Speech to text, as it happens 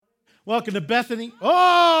Welcome to Bethany.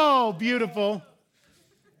 Oh, beautiful.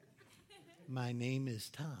 My name is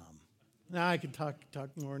Tom. Now I can talk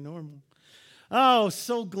more normal. Oh,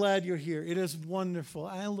 so glad you're here. It is wonderful.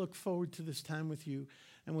 I look forward to this time with you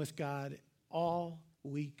and with God all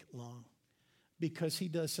week long because he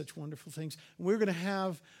does such wonderful things. We're going to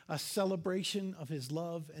have a celebration of his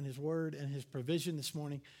love and his word and his provision this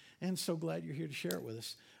morning, and so glad you're here to share it with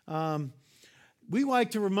us. We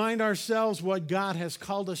like to remind ourselves what God has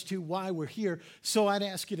called us to, why we're here. So I'd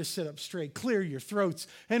ask you to sit up straight, clear your throats,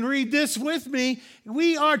 and read this with me.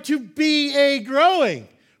 We are to be a growing,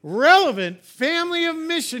 relevant family of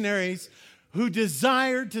missionaries who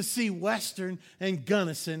desire to see Western and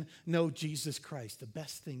Gunnison know Jesus Christ. The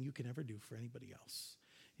best thing you can ever do for anybody else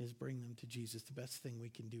is bring them to Jesus. The best thing we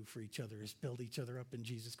can do for each other is build each other up in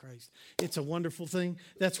Jesus Christ. It's a wonderful thing.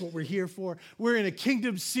 That's what we're here for. We're in a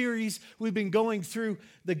kingdom series. We've been going through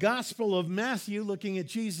the Gospel of Matthew, looking at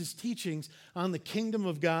Jesus' teachings on the kingdom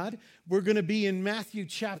of God. We're going to be in Matthew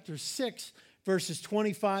chapter 6, verses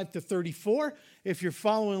 25 to 34. If you're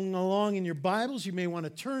following along in your Bibles, you may want to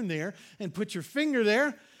turn there and put your finger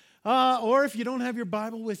there. Or if you don't have your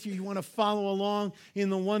Bible with you, you want to follow along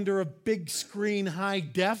in the wonder of big screen, high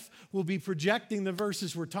def. We'll be projecting the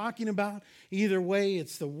verses we're talking about. Either way,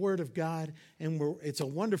 it's the Word of God, and it's a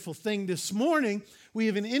wonderful thing. This morning, we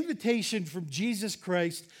have an invitation from Jesus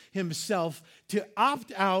Christ himself to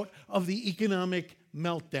opt out of the economic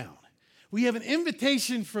meltdown. We have an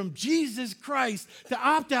invitation from Jesus Christ to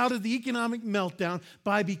opt out of the economic meltdown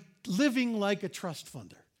by living like a trust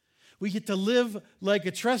funder. We get to live like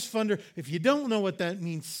a trust funder. If you don't know what that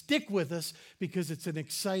means, stick with us because it's an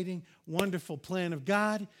exciting, wonderful plan of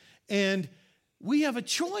God. And we have a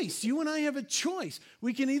choice. You and I have a choice.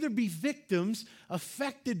 We can either be victims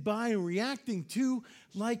affected by and reacting to,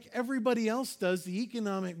 like everybody else does, the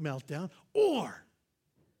economic meltdown, or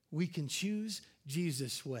we can choose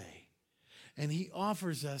Jesus' way. And he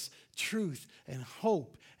offers us truth and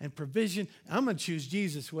hope and provision. I'm going to choose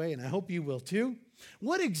Jesus' way, and I hope you will too.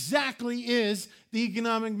 What exactly is the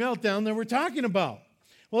economic meltdown that we're talking about?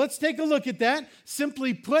 Well, let's take a look at that.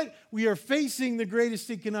 Simply put, we are facing the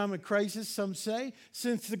greatest economic crisis, some say,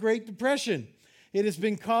 since the Great Depression. It has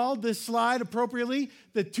been called, this slide appropriately,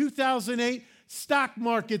 the 2008 stock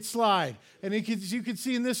market slide. And as you can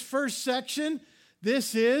see in this first section,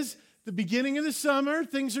 this is the beginning of the summer.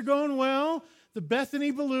 Things are going well. The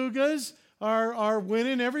Bethany Belugas are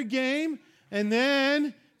winning every game. And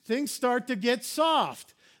then things start to get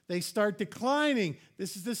soft. They start declining.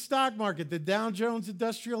 This is the stock market, the Dow Jones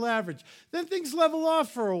Industrial Average. Then things level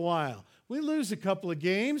off for a while. We lose a couple of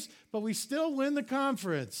games, but we still win the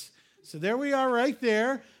conference. So there we are right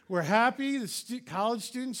there. We're happy. The college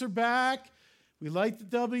students are back. We like the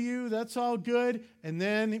W. That's all good. And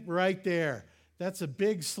then right there. That's a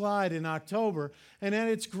big slide in October. And at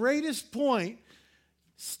its greatest point,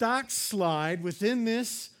 stocks slide within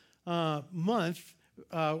this month,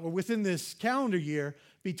 or within this calendar year,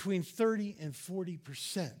 between 30 and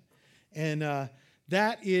 40%. And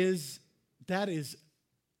that is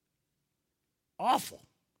awful,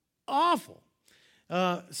 awful.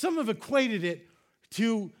 Some have equated it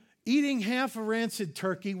to eating half a rancid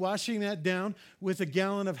turkey, washing that down with a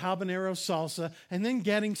gallon of habanero salsa, and then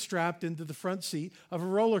getting strapped into the front seat of a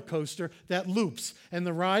roller coaster that loops, and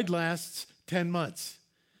the ride lasts 10 months.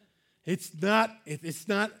 It's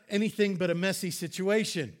not anything but a messy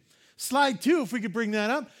situation. Slide 2, if we could bring that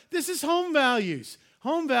up. This is home values.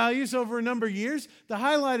 Home values over a number of years. The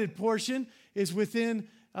highlighted portion is within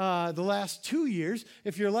the last 2 years.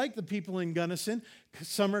 If you're like the people in Gunnison,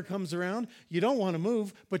 summer comes around, you don't want to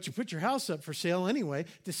move, but you put your house up for sale anyway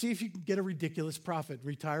to see if you can get a ridiculous profit,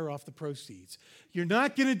 retire off the proceeds. You're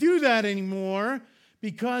not going to do that anymore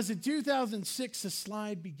because in 2006, the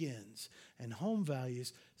slide begins, and home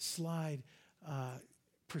values slide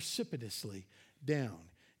precipitously down.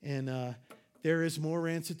 And there is more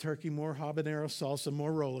rancid turkey, more habanero salsa,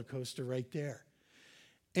 more roller coaster right there.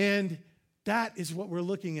 And that is what we're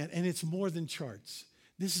looking at, and it's more than charts.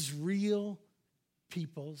 This is real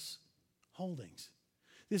people's holdings.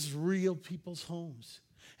 This is real people's homes.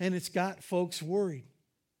 And it's got folks worried.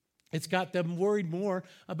 It's got them worried more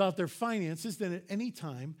about their finances than at any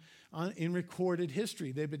time in recorded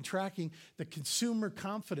history. They've been tracking the consumer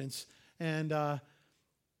confidence, and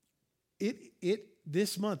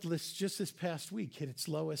this month, just this past week, hit its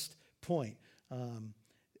lowest point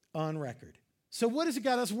on record. So what has it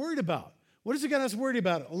got us worried about? What has it got us worried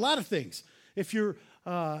about? A lot of things. If you're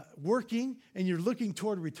working and you're looking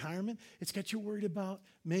toward retirement, it's got you worried about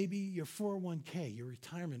maybe your 401k, your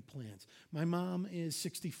retirement plans. My mom is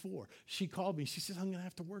 64. She called me. She said, I'm going to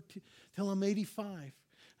have to work till I'm 85.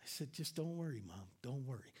 I said, just don't worry, Mom. Don't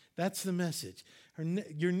worry. That's the message.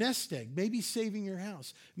 Your nest egg, maybe saving your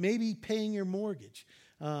house, maybe paying your mortgage.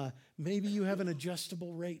 Maybe you have an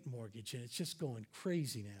adjustable rate mortgage and it's just going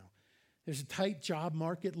crazy now. There's a tight job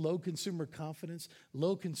market, low consumer confidence,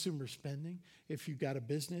 low consumer spending. If you've got a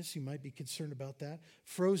business, you might be concerned about that.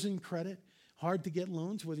 Frozen credit, hard to get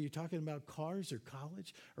loans, whether you're talking about cars or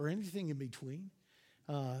college or anything in between.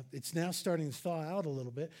 It's now starting to thaw out a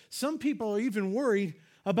little bit. Some people are even worried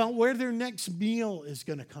about where their next meal is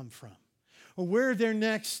going to come from, or where their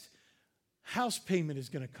next house payment is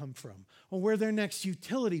going to come from, or where their next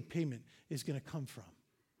utility payment is going to come from.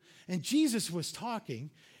 And Jesus was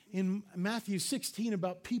talking in Matthew 16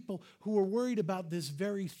 about people who were worried about this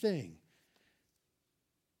very thing.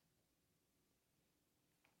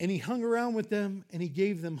 And he hung around with them and he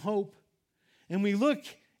gave them hope. And we look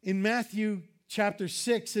in Matthew chapter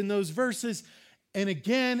 6 in those verses, and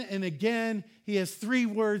again, he has three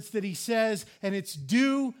words that he says, and it's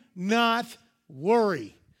do not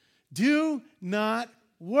worry. Do not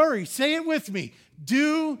worry. Say it with me.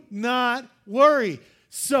 Do not worry.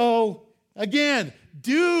 So, again,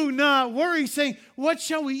 do not worry, saying, what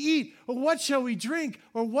shall we eat? Or what shall we drink?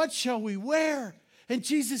 Or what shall we wear? And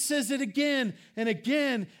Jesus says it again and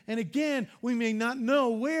again and again. We may not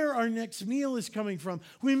know where our next meal is coming from.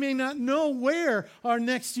 We may not know where our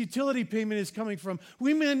next utility payment is coming from.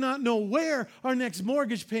 We may not know where our next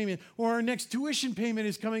mortgage payment or our next tuition payment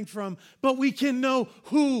is coming from. But we can know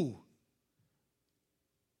who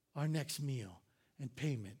our next meal and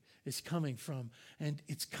payment is coming from. And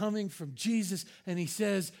it's coming from Jesus. And he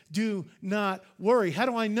says, do not worry. How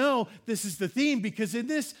do I know this is the theme? Because in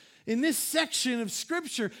this section of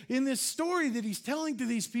Scripture, in this story that he's telling to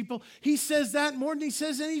these people, he says that more than he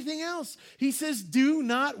says anything else. He says, do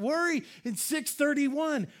not worry. In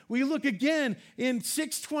 6:31, we look again in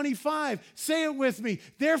 6:25. Say it with me.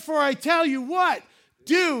 Therefore, I tell you what?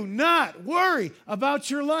 Do not worry about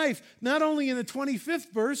your life. Not only in the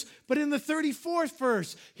 25th verse, but in the 34th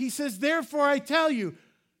verse. He says, therefore, I tell you,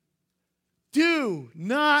 do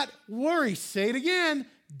not worry. Say it again.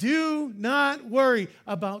 Do not worry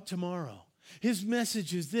about tomorrow. His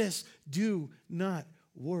message is this: do not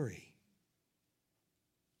worry.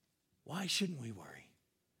 Why shouldn't we worry?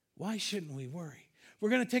 Why shouldn't we worry? We're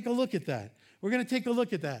going to take a look at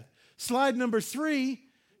that. Slide number 3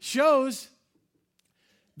 shows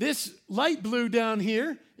this light blue down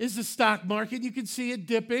here is the stock market. You can see it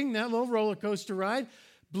dipping, that little roller coaster ride.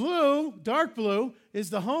 Blue, dark blue, is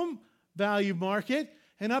the home value market.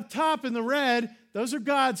 And up top in the red, those are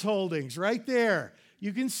God's holdings right there.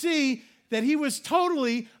 You can see that he was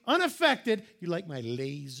totally unaffected. You like my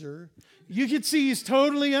laser? You can see he's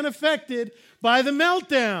totally unaffected by the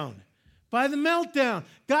meltdown.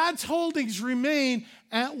 God's holdings remain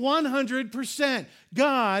at 100%.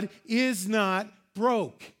 God is not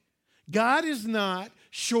broke. God is not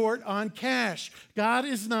short on cash. God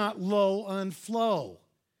is not low on flow.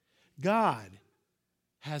 God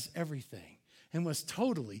has everything and was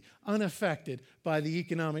totally unaffected by the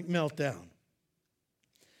economic meltdown.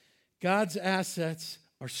 God's assets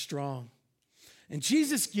are strong. And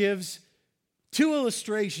Jesus gives 2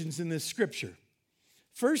 illustrations in this scripture.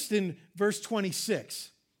 First, in verse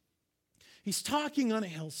 26, he's talking on a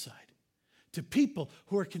hillside to people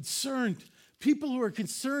who are concerned,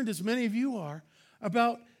 as many of you are,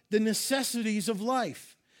 about the necessities of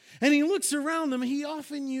life. And he looks around them. He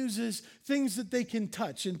often uses things that they can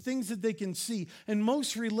touch and things that they can see and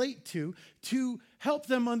most relate to help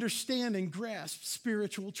them understand and grasp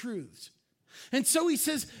spiritual truths. And so he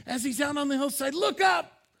says, as he's out on the hillside, look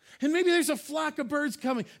up. And maybe there's a flock of birds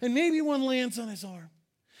coming, and maybe one lands on his arm.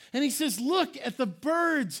 And he says, look at the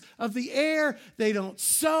birds of the air. They don't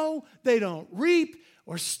sow, they don't reap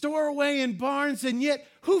or store away in barns, and yet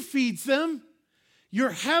who feeds them? Your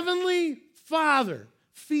heavenly Father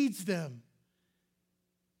feeds them.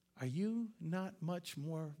 Are you not much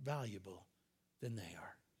more valuable than they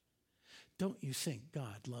are? Don't you think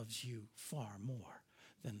God loves you far more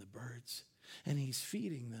than the birds? And he's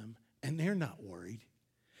feeding them, and they're not worried.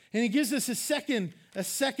 And he gives us a second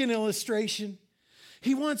illustration.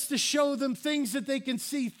 He wants to show them things that they can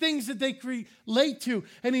see, things that they can relate to.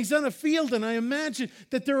 And he's on a field, and I imagine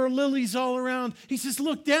that there are lilies all around. He says,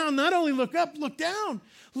 look down. Not only look up, look down.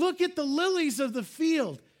 Look at the lilies of the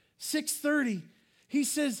field. 6:30. He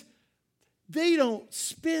says, they don't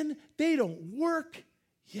spin, they don't work.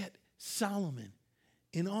 Yet Solomon,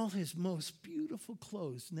 in all his most beautiful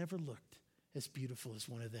clothes, never looked as beautiful as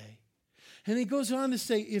one of they. And he goes on to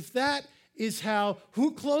say, if that is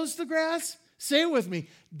who clothes the grass? Say it with me.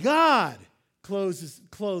 God clothes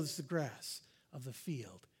the grass of the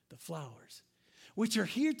field, the flowers. which are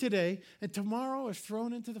here today and tomorrow are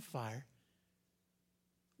thrown into the fire,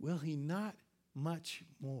 will he not much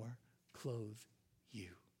more clothe you?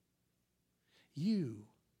 You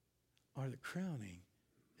are the crowning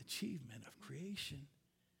achievement of creation.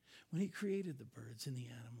 When he created the birds and the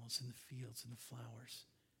animals and the fields and the flowers,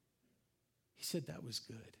 he said that was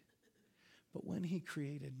good. But when he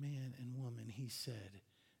created man and woman, he said,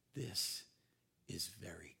 this is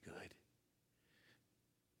very good.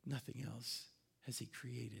 Nothing else has he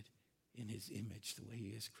created in his image the way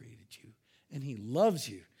he has created you. And he loves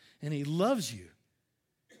you. And he loves you.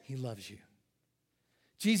 He loves you.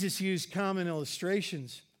 Jesus used common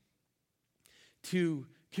illustrations to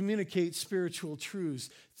communicate spiritual truths,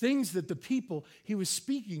 things that the people he was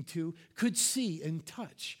speaking to could see and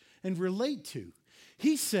touch and relate to.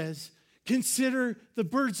 He says, consider the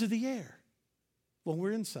birds of the air. Well,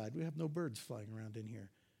 we're inside. We have no birds flying around in here.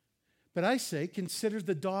 But I say, consider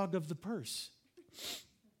the dog of the purse.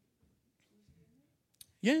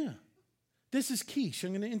 Yeah. This is quiche.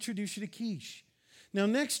 I'm going to introduce you to quiche. Now,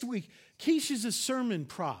 next week, quiche is a sermon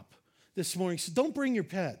prop this morning, so don't bring your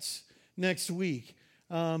pets next week.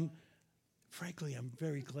 Frankly, I'm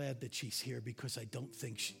very glad that she's here because I don't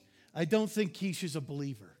think quiche is a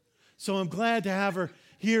believer. So I'm glad to have her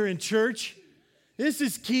here in church. This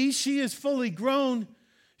is quiche. She is fully grown.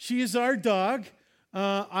 She is our dog.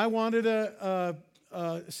 I wanted a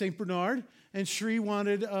St. Bernard, and Shri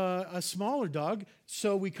wanted a smaller dog,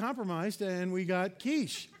 so we compromised, and we got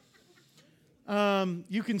quiche.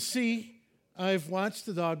 You can see I've watched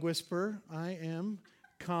The Dog Whisperer. I am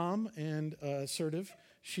calm and assertive.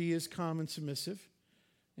 She is calm and submissive,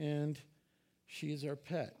 and she is our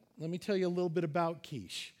pet. Let me tell you a little bit about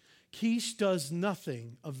quiche. Quiche does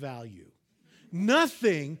nothing of value,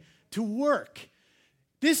 nothing to work.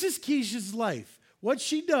 This is quiche's life. What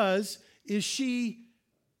she does is she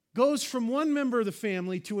goes from one member of the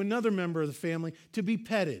family to another member of the family to be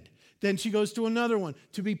petted. Then she goes to another one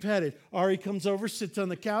to be petted. Ari comes over, sits on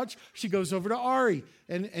the couch. She goes over to Ari,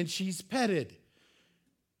 and she's petted.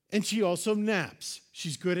 And she also naps.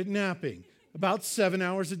 She's good at napping, about 7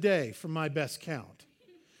 hours a day from my best count.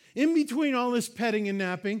 In between all this petting and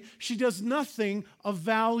napping, she does nothing of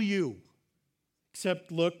value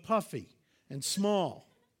except look puffy and small.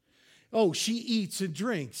 Oh, she eats and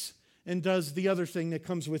drinks and does the other thing that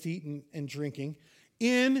comes with eating and drinking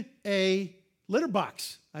in a litter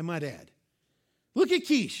box, I might add. Look at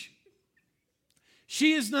quiche.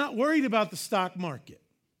 She is not worried about the stock market.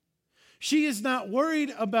 She is not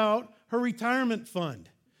worried about her retirement fund.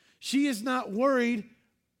 She is not worried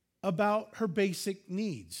about her basic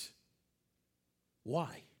needs.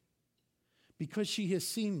 Why? Because she has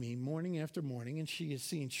seen me morning after morning, and she has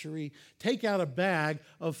seen Cherie take out a bag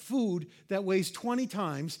of food that weighs 20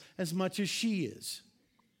 times as much as she is.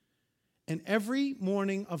 And every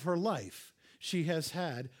morning of her life, she has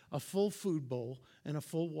had a full food bowl and a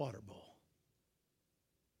full water bowl.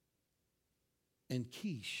 And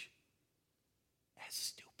quiche, as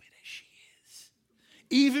stupid as she is,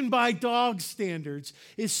 even by dog standards,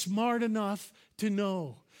 is smart enough to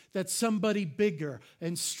know that somebody bigger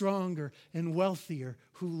and stronger and wealthier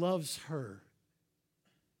who loves her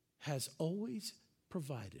has always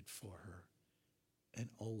provided for her and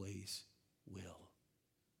always will.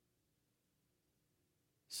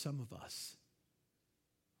 Some of us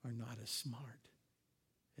are not as smart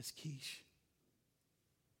as quiche.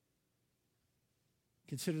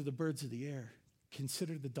 Consider the birds of the air.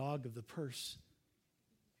 Consider the dog of the purse.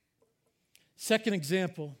 Second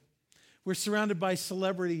example, we're surrounded by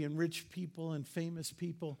celebrity and rich people and famous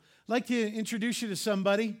people. I'd like to introduce you to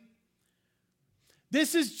somebody.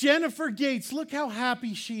 This is Jennifer Gates. Look how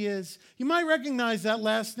happy she is. You might recognize that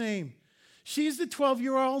last name. She's the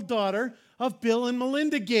 12-year-old daughter of Bill and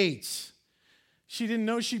Melinda Gates. She didn't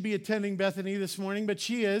know she'd be attending Bethany this morning, but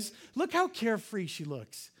she is. Look how carefree she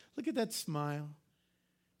looks. Look at that smile.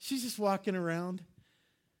 She's just walking around.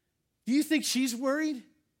 Do you think she's worried?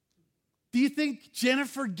 Do you think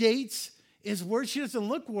Jennifer Gates is worried? She doesn't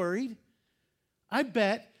look worried. I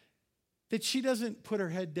bet that she doesn't put her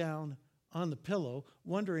head down on the pillow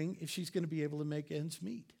wondering if she's going to be able to make ends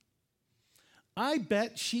meet. I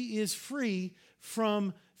bet she is free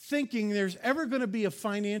from thinking there's ever going to be a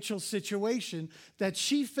financial situation that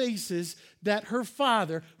she faces that her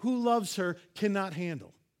father, who loves her, cannot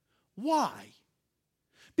handle. Why?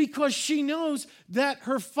 Because she knows that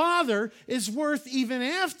her father is worth, even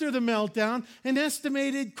after the meltdown, an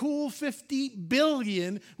estimated cool $50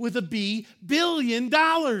 billion with a B, billion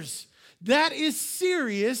dollars. That is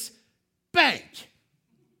serious bank.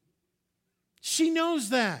 She knows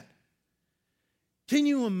that. Can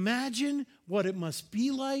you imagine what it must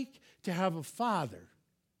be like to have a father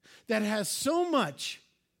that has so much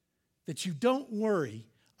that you don't worry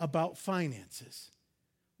about finances,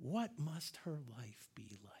 what must her life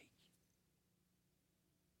be like?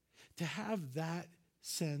 To have that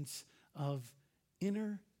sense of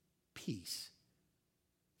inner peace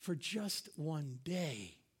for just one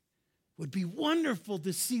day would be wonderful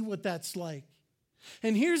to see what that's like.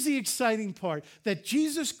 And here's the exciting part, that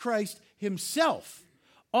Jesus Christ himself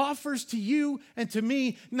offers to you and to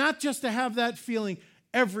me not just to have that feeling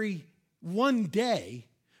every one day,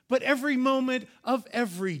 but every moment of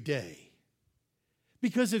every day.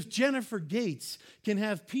 Because if Jennifer Gates can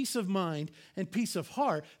have peace of mind and peace of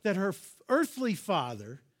heart that her earthly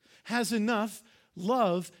father has enough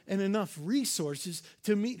love and enough resources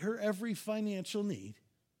to meet her every financial need,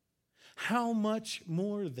 how much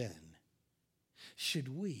more then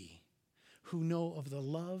should we, who know of the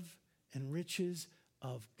love and riches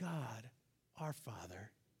of God, our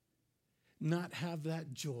Father, not have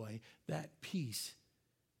that joy, that peace,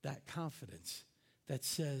 that confidence that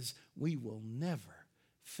says we will never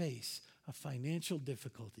face a financial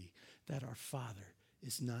difficulty that our Father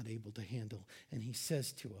is not able to handle? And he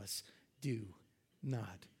says to us, do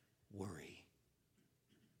not worry.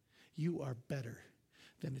 You are better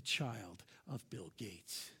than a child of Bill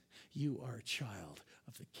Gates. You are a child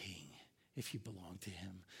of the King if you belong to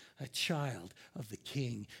him. A child of the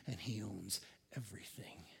King, and he owns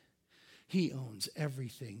everything. He owns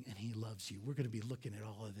everything, and he loves you. We're going to be looking at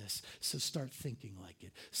all of this. So start thinking like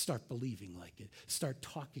it. Start believing like it. Start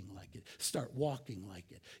talking like it. Start walking like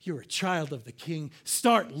it. You're a child of the King.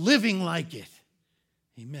 Start living like it.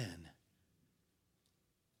 Amen.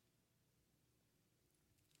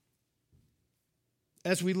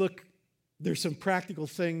 As we look, there's some practical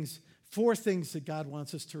things, 4 things that God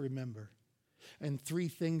wants us to remember, and 3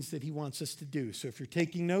 things that he wants us to do. So if you're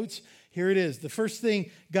taking notes, here it is. The first thing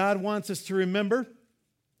God wants us to remember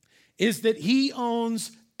is that he owns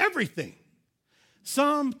everything.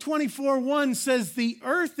 Psalm 24:1 says, the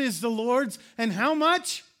earth is the Lord's, and how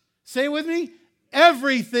much? Say it with me.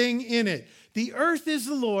 Everything in it. The earth is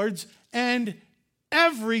the Lord's, and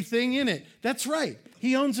everything in it. That's right.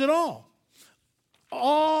 He owns it all.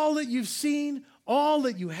 All that you've seen, all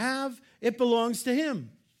that you have, it belongs to him.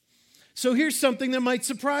 So here's something that might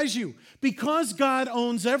surprise you. Because God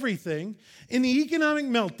owns everything, in the economic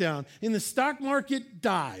meltdown, in the stock market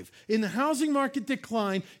dive, in the housing market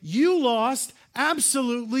decline, you lost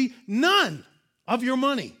absolutely none of your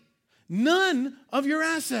money, none of your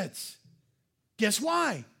assets. Guess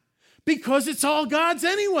why? Because it's all God's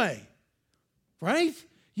anyway, right?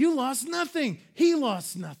 You lost nothing. He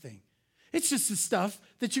lost nothing. It's just the stuff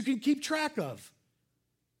that you can keep track of.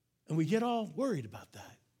 And we get all worried about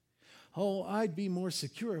that. Oh, I'd be more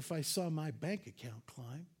secure if I saw my bank account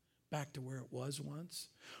climb back to where it was once,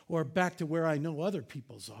 or back to where I know other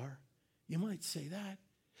people's are. You might say that.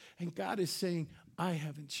 And God is saying, I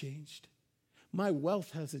haven't changed. My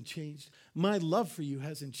wealth hasn't changed. My love for you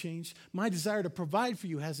hasn't changed. My desire to provide for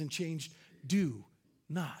you hasn't changed. Do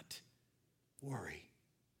not worry.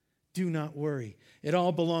 Do not worry. It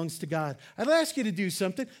all belongs to God. I'd ask you to do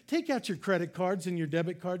something. Take out your credit cards and your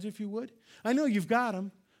debit cards, if you would. I know you've got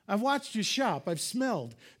them. I've watched you shop. I've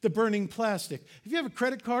smelled the burning plastic. If you have a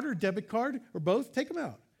credit card or a debit card or both, take them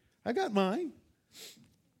out. I got mine.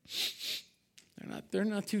 They're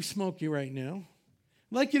not too smoky right now.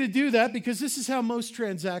 I'd like you to do that because this is how most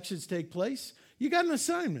transactions take place. You got an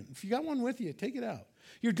assignment. If you got one with you, take it out.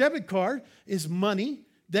 Your debit card is money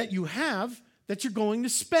that you have that you're going to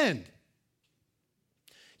spend.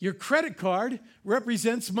 Your credit card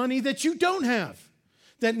represents money that you don't have,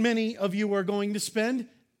 that many of you are going to spend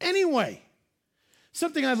anyway.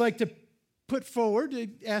 Something I'd like to put forward to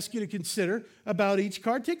ask you to consider about each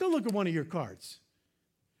card. Take a look at one of your cards.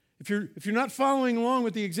 If you're not following along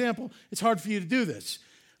with the example, it's hard for you to do this.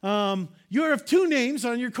 You have 2 names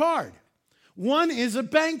on your card. One is a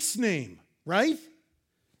bank's name, right?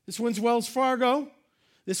 This one's Wells Fargo.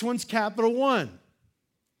 This one's Capital One.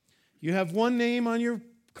 You have one name on your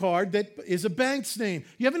card that is a bank's name.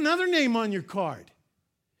 You have another name on your card.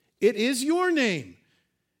 It is your name.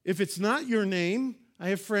 If it's not your name, I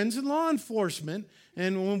have friends in law enforcement,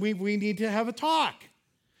 and when we need to have a talk.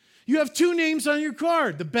 You have 2 names on your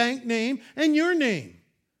card, the bank name and your name.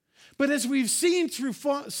 But as we've seen through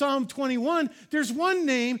Psalm 21, there's one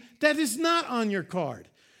name that is not on your card,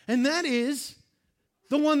 and that is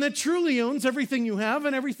the one that truly owns everything you have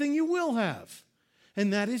and everything you will have,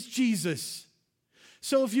 and that is Jesus.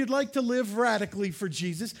 So if you'd like to live radically for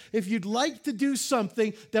Jesus, if you'd like to do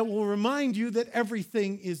something that will remind you that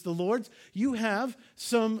everything is the Lord's, you have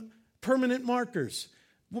some permanent markers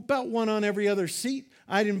about one on every other seat.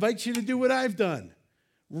 I'd invite you to do what I've done.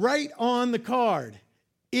 Write on the card,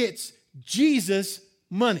 it's Jesus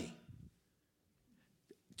money.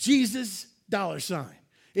 Jesus $.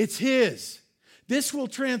 It's his. This will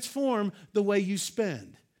transform the way you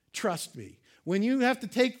spend. Trust me. When you have to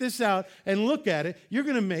take this out and look at it, you're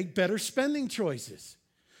going to make better spending choices,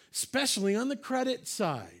 especially on the credit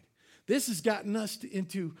side. This has gotten us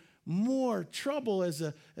into more trouble as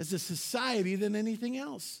a society than anything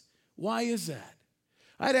else. Why is that?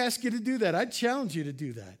 I'd ask you to do that. I'd challenge you to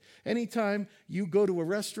do that. Anytime you go to a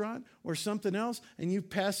restaurant or something else and you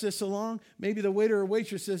pass this along, maybe the waiter or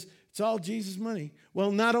waitress says, it's all Jesus money.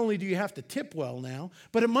 Well, not only do you have to tip well now,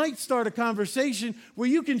 but it might start a conversation where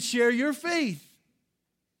you can share your faith.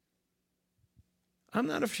 I'm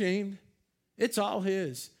not ashamed. It's all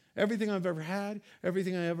his. Everything I've ever had,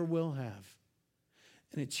 everything I ever will have.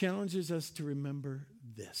 And it challenges us to remember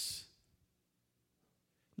this.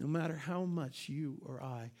 No matter how much you or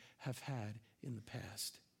I have had in the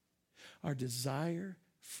past, our desire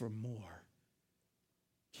for more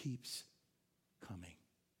keeps coming.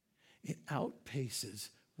 It outpaces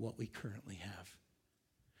what we currently have.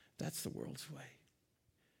 That's the world's way.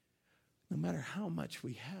 No matter how much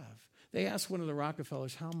we have. They asked one of the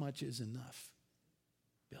Rockefellers, how much is enough?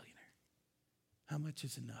 Billionaire. How much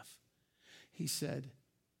is enough? He said,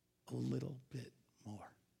 a little bit more.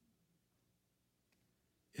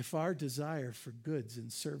 If our desire for goods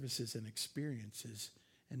and services and experiences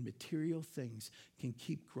and material things can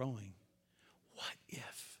keep growing, what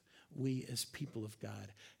if we as people of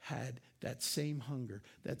God had that same hunger,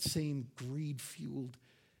 that same greed-fueled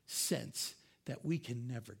sense that we can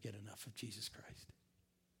never get enough of Jesus Christ?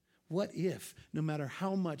 What if, no matter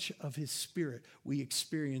how much of his Spirit we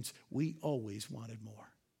experience, we always wanted more?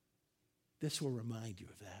 This will remind you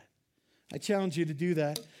of that. I challenge you to do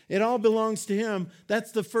that. It all belongs to him.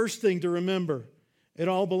 That's the first thing to remember. It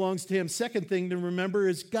all belongs to him. Second thing to remember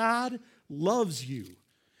is God loves you.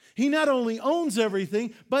 He not only owns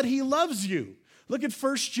everything, but he loves you. Look at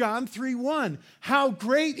 1 John 3:1. How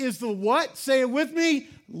great is the what? Say it with me.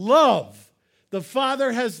 Love. The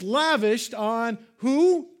Father has lavished on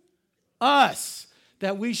who? Us.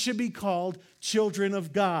 That we should be called children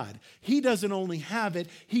of God. He doesn't only have it,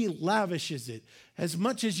 he lavishes it. As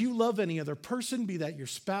much as you love any other person, be that your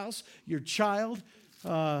spouse, your child,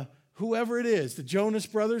 whoever it is, the Jonas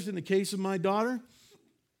Brothers in the case of my daughter,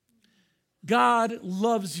 God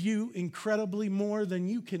loves you incredibly more than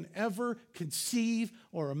you can ever conceive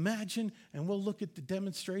or imagine, and we'll look at the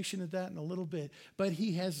demonstration of that in a little bit, but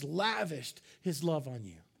he has lavished his love on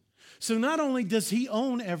you. So not only does he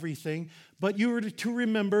own everything, but you are to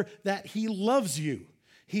remember that he loves you.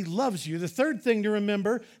 He loves you. The third thing to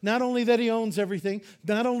remember, not only that he owns everything,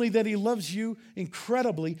 not only that he loves you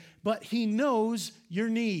incredibly, but he knows your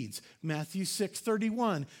needs. Matthew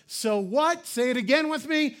 6:31. So what? Say it again with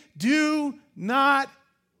me. Do not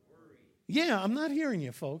worry. Yeah, I'm not hearing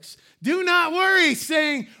you, folks. Do not worry,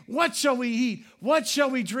 saying, what shall we eat? What shall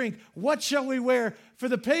we drink? What shall we wear? For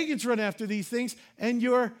the pagans run after these things, and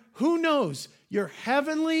who knows? Your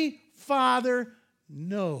heavenly Father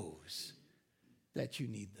knows that you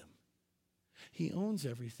need them. He owns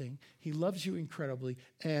everything. He loves you incredibly,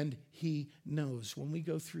 and he knows. When we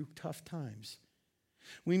go through tough times,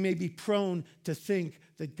 we may be prone to think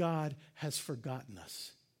that God has forgotten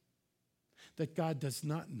us, that God does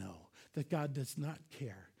not know, that God does not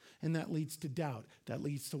care. And that leads to doubt, that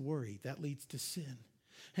leads to worry, that leads to sin.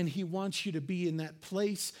 And he wants you to be in that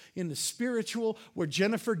place in the spiritual where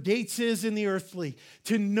Jennifer Gates is in the earthly,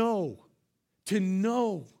 to know.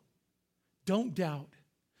 Don't doubt.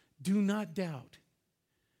 Do not doubt.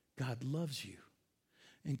 God loves you,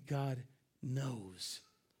 and God knows.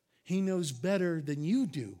 He knows better than you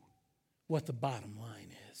do what the bottom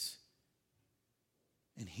line is.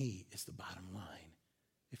 And he is the bottom line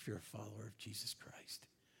if you're a follower of Jesus Christ.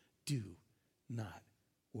 Do not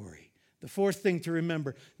worry. The fourth thing to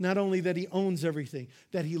remember, not only that he owns everything,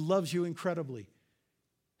 that he loves you incredibly,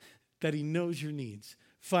 that he knows your needs.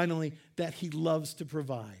 Finally, that he loves to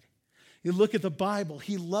provide. You look at the Bible,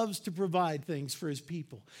 he loves to provide things for his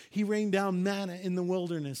people. He rained down manna in the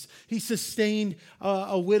wilderness. He sustained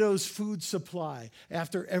a widow's food supply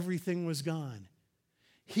after everything was gone.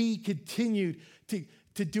 He continued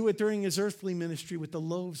to do it during his earthly ministry with the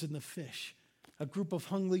loaves and the fish, a group of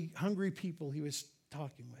hungry people he was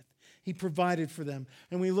talking with. He provided for them.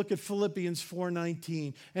 And we look at Philippians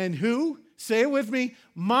 4:19. And who? Say it with me.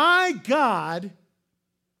 My God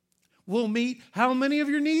will meet how many of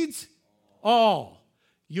your needs? All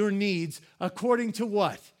your needs according to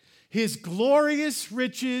what? His glorious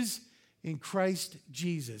riches in Christ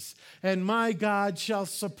Jesus. And my God shall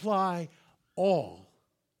supply all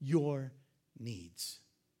your needs.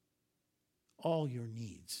 All your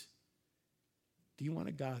needs. Do you want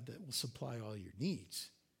a God that will supply all your needs?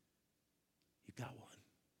 You've got one.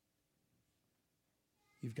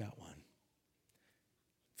 You've got one.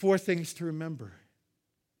 4 things to remember.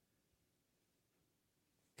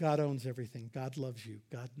 God owns everything. God loves you.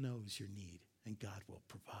 God knows your need, and God will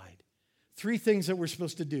provide. 3 things that we're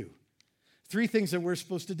supposed to do. 3 things that we're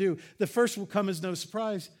supposed to do. The first will come as no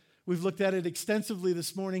surprise. We've looked at it extensively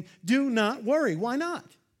this morning. Do not worry. Why not?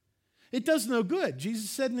 It does no good. Jesus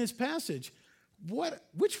said in his passage,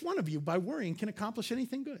 which one of you by worrying can accomplish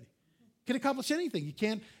anything good? Can accomplish anything. You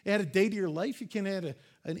can't add a day to your life. You can't add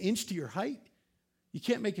an inch to your height. You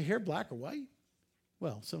can't make your hair black or white.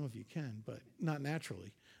 Well, some of you can, but not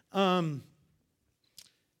naturally. Don't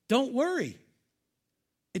worry.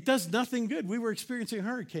 It does nothing good. We were experiencing a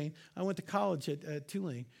hurricane. I went to college at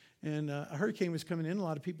Tulane, and a hurricane was coming in. A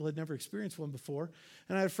lot of people had never experienced one before.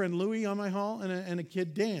 And I had a friend, Louie, on my hall, and a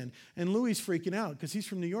kid, Dan. And Louie's freaking out because he's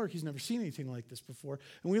from New York. He's never seen anything like this before.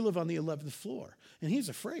 And we live on the 11th floor. And he's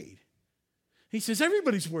afraid. He says,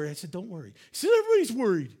 everybody's worried. I said, don't worry. He said, everybody's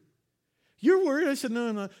worried. You're worried? I said,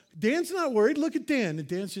 no. Dan's not worried. Look at Dan. And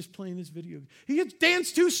Dan's just playing his video.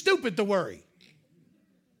 Dan's too stupid to worry.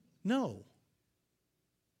 No.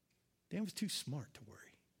 Dan was too smart to worry.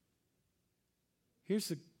 Here's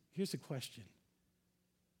the question.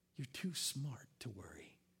 You're too smart to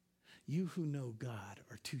worry. You who know God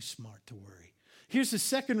are too smart to worry. Here's the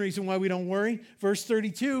second reason why we don't worry. Verse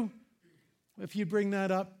 32, if you bring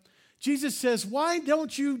that up. Jesus says, why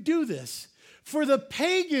don't you do this? For the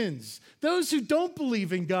pagans, those who don't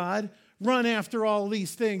believe in God, run after all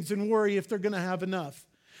these things and worry if they're going to have enough.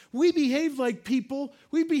 We behave like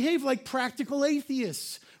practical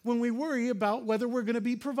atheists when we worry about whether we're going to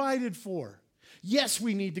be provided for. Yes,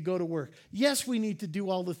 we need to go to work. Yes, we need to do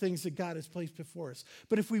all the things that God has placed before us.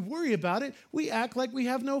 But if we worry about it, we act like we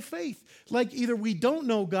have no faith. Like either we don't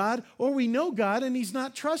know God or we know God and he's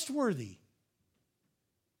not trustworthy.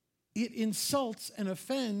 It insults and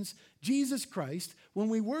offends Jesus Christ when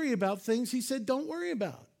we worry about things he said don't worry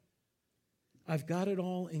about. I've got it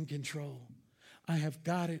all in control. I have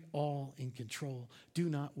got it all in control. Do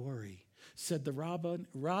not worry. Said the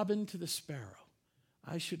robin to the sparrow.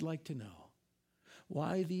 I should like to know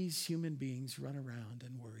why these human beings run around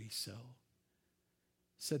and worry so.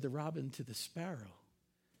 Said the robin to the sparrow.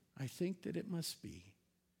 I think that it must be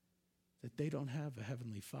that they don't have a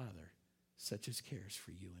heavenly Father such as cares for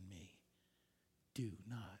you and me. Do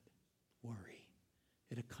not worry.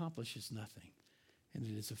 It accomplishes nothing, and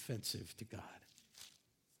it is offensive to God.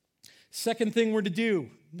 Second thing we're to do,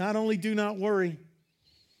 not only do not worry,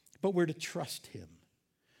 but we're to trust him.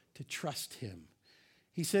 To trust him.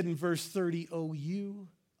 He said in verse 30, "O you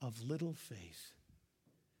of little faith."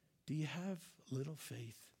 Do you have little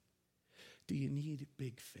faith? Do you need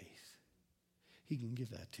big faith? He can give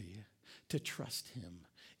that to you. To trust him,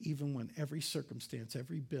 even when every circumstance,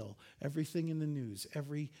 every bill, everything in the news,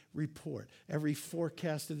 every report, every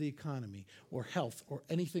forecast of the economy or health or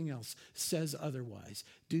anything else says otherwise.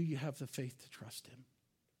 Do you have the faith to trust him?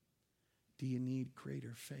 Do you need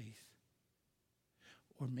greater faith?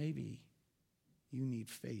 Or maybe you need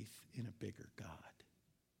faith in a bigger God.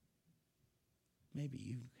 Maybe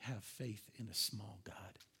you have faith in a small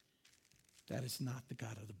God. That is not the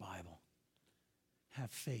God of the Bible.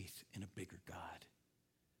 Have faith in a bigger God.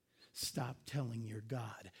 Stop telling your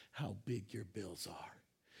God how big your bills are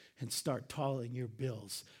and start telling your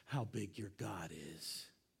bills how big your God is.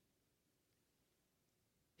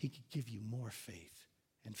 He could give you more faith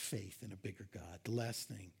and faith in a bigger God. The last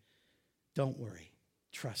thing, don't worry,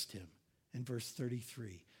 trust him. In verse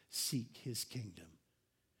 33, seek his kingdom.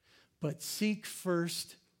 But seek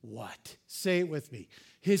first what? Say it with me.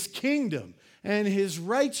 His kingdom and his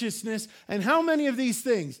righteousness. And how many of these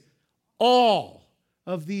things? All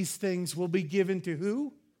of these things will be given to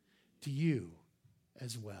who? To you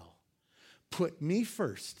as well. Put me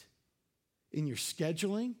first in your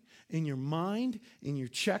scheduling, in your mind, in your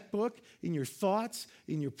checkbook, in your thoughts,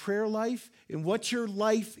 in your prayer life, in what your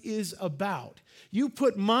life is about. You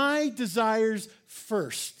put my desires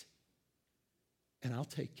first, and I'll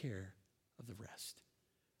take care of the rest.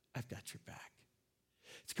 I've got your back.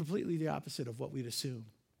 It's completely the opposite of what we'd assume.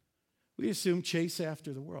 We assume chase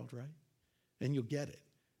after the world, right? And you'll get it.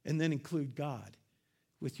 And then include God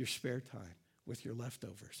with your spare time, with your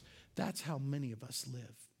leftovers. That's how many of us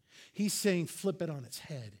live. He's saying flip it on its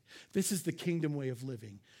head. This is the kingdom way of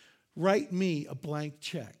living. Write me a blank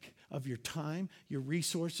check of your time, your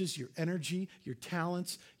resources, your energy, your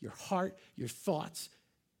talents, your heart, your thoughts.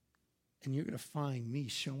 And you're going to find me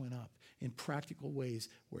showing up in practical ways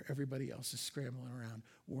where everybody else is scrambling around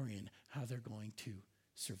worrying how they're going to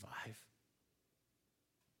survive.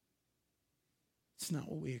 It's not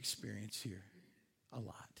what we experience here a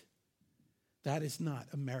lot. That is not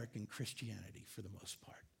American Christianity for the most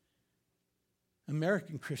part.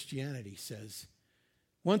 American Christianity says,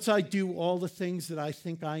 once I do all the things that I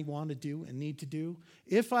think I want to do and need to do,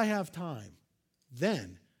 if I have time,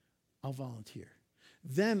 then I'll volunteer.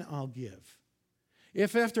 Then I'll give.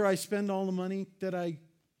 If after I spend all the money that I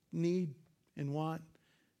need and want,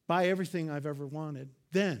 buy everything I've ever wanted,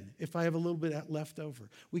 then if I have a little bit left over,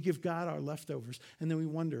 we give God our leftovers, and then we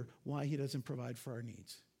wonder why he doesn't provide for our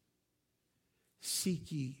needs.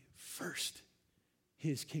 Seek ye first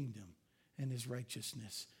his kingdom and his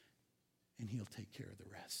righteousness, and he'll take care of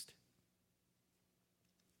the rest.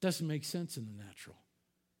 Doesn't make sense in the natural.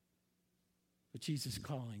 But Jesus is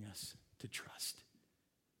calling us to trust.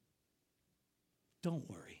 Don't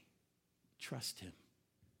worry. Trust him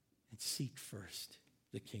and seek first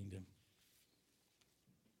the kingdom.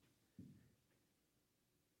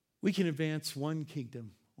 We can advance one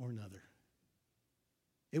kingdom or another.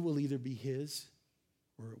 It will either be his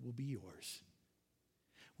or it will be yours.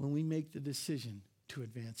 When we make the decision to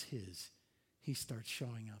advance his, he starts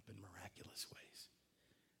showing up in miraculous ways.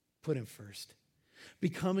 Put him first.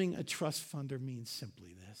 Becoming a trust funder means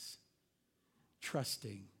simply this: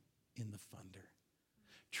 trusting in the funder,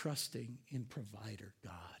 trusting in provider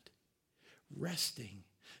God, resting,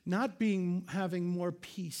 not having more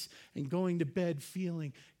peace and going to bed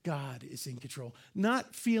feeling God is in control,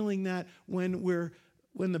 not feeling that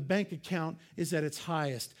when the bank account is at its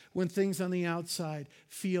highest, when things on the outside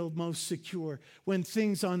feel most secure, when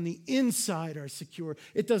things on the inside are secure.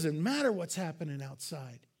 It doesn't matter what's happening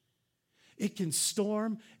outside. It can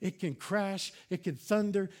storm, it can crash, it can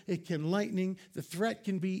thunder, it can lightning. The threat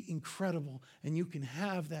can be incredible, and you can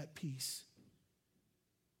have that peace.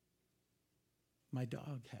 My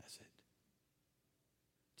dog has it.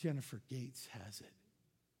 Jennifer Gates has it.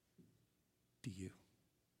 Do you?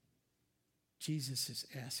 Jesus is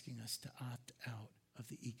asking us to opt out of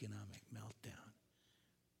the economic meltdown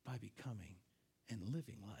by becoming and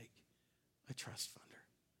living like a trust funder.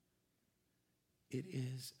 It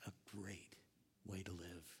is a great way to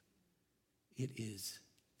live. It is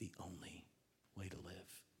the only way to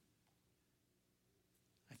live.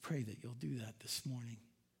 I pray that you'll do that this morning.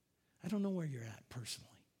 I don't know where you're at personally.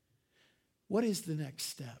 What is the next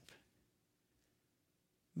step?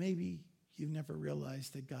 Maybe you've never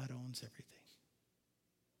realized that God owns everything,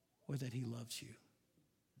 or that he loves you,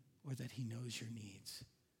 or that he knows your needs,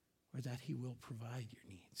 or that he will provide your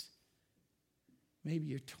needs. Maybe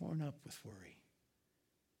you're torn up with worry.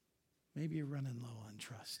 Maybe you're running low on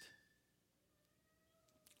trust.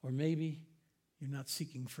 Or maybe you're not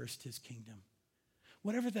seeking first his kingdom.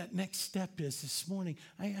 Whatever that next step is this morning,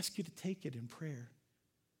 I ask you to take it in prayer.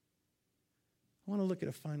 I want to look at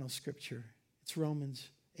a final scripture. It's Romans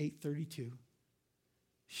 8:32.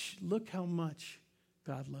 Look how much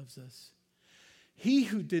God loves us. He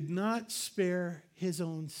who did not spare his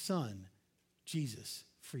own son, Jesus,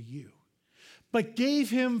 for you, but gave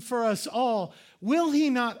him for us all, will he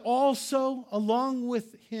not also, along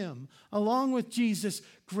with him, along with Jesus,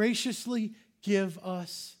 graciously give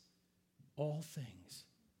us all things?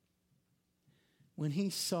 When he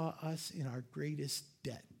saw us in our greatest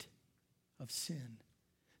debt of sin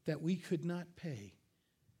that we could not pay,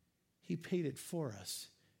 he paid it for us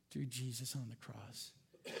through Jesus on the cross.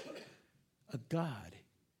 A God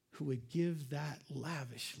who would give that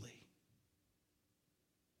lavishly,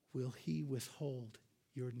 will he withhold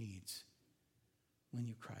your needs when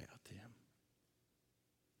you cry out to him?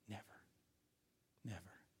 Never. Never.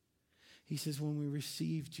 He says when we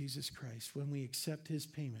receive Jesus Christ, when we accept his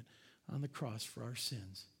payment on the cross for our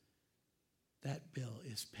sins, that bill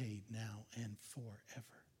is paid now and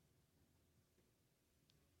forever.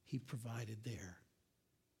 He provided there,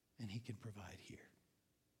 and he can provide here.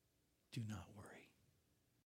 Do not